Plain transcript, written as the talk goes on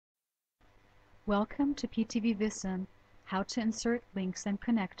Welcome to PTV Vissim, How to Insert Links and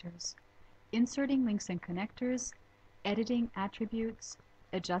Connectors. Inserting links and connectors, editing attributes,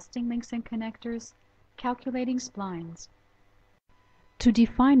 adjusting links and connectors, calculating splines. To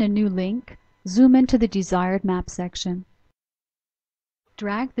define a new link, zoom into the desired map section.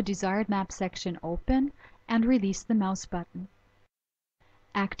 Drag the desired map section open and release the mouse button.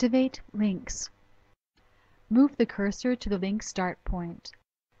 Activate links. Move the cursor to the link start point.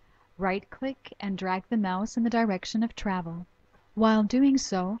 Right-click and drag the mouse in the direction of travel. While doing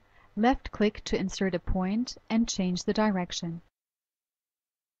so, left-click to insert a point and change the direction.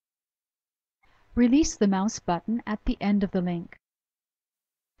 Release the mouse button at the end of the link.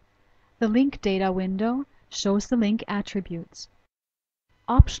 The link data window shows the link attributes.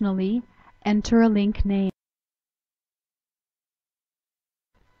 Optionally, enter a link name.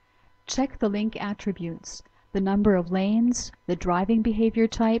 Check the link attributes, the number of lanes, the driving behavior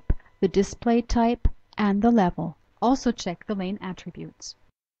type, the display type, and the level. Also check the lane attributes.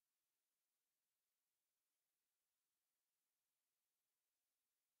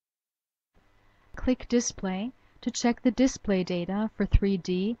 Click Display to check the display data for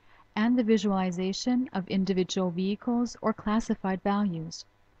 3D and the visualization of individual vehicles or classified values.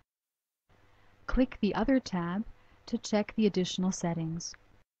 Click the Other tab to check the additional settings.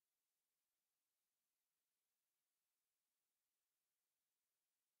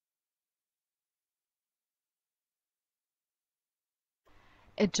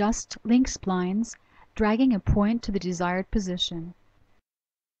 Adjust link splines, dragging a point to the desired position.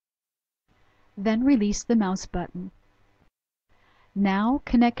 Then release the mouse button. Now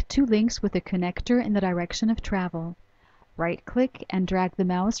connect two links with a connector in the direction of travel. Right-click and drag the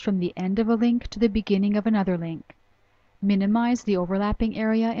mouse from the end of a link to the beginning of another link. Minimize the overlapping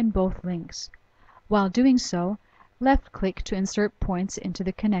area in both links. While doing so, left-click to insert points into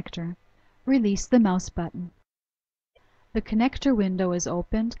the connector. Release the mouse button. The connector window is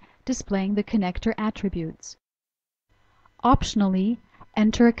opened, displaying the connector attributes. Optionally,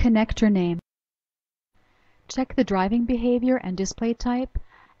 enter a connector name. Check the driving behavior and display type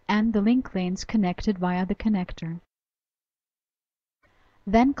and the link lanes connected via the connector.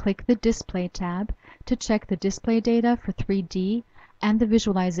 Then click the Display tab to check the display data for 3D and the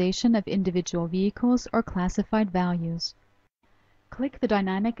visualization of individual vehicles or classified values. Click the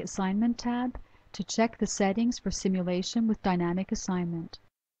Dynamic Assignment tab to check the settings for simulation with dynamic assignment.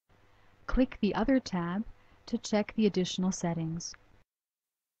 Click the Other tab to check the additional settings.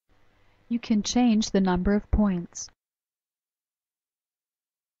 You can change the number of points.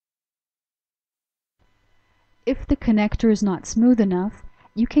 If the connector is not smooth enough,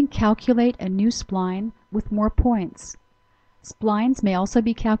 you can calculate a new spline with more points. Splines may also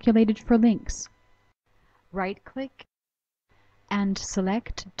be calculated for links. Right-click and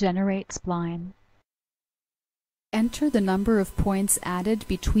select Generate Spline. Enter the number of points added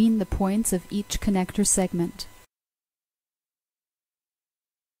between the points of each connector segment.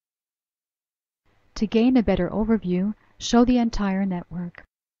 To gain a better overview, show the entire network.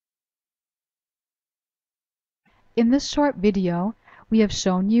 In this short video, we have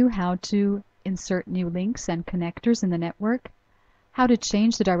shown you how to insert new links and connectors in the network, how to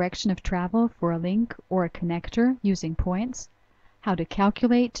change the direction of travel for a link or a connector using points, how to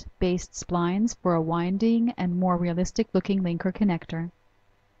calculate based splines for a winding and more realistic looking link or connector.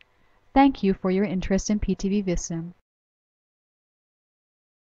 Thank you for your interest in PTV Vissim.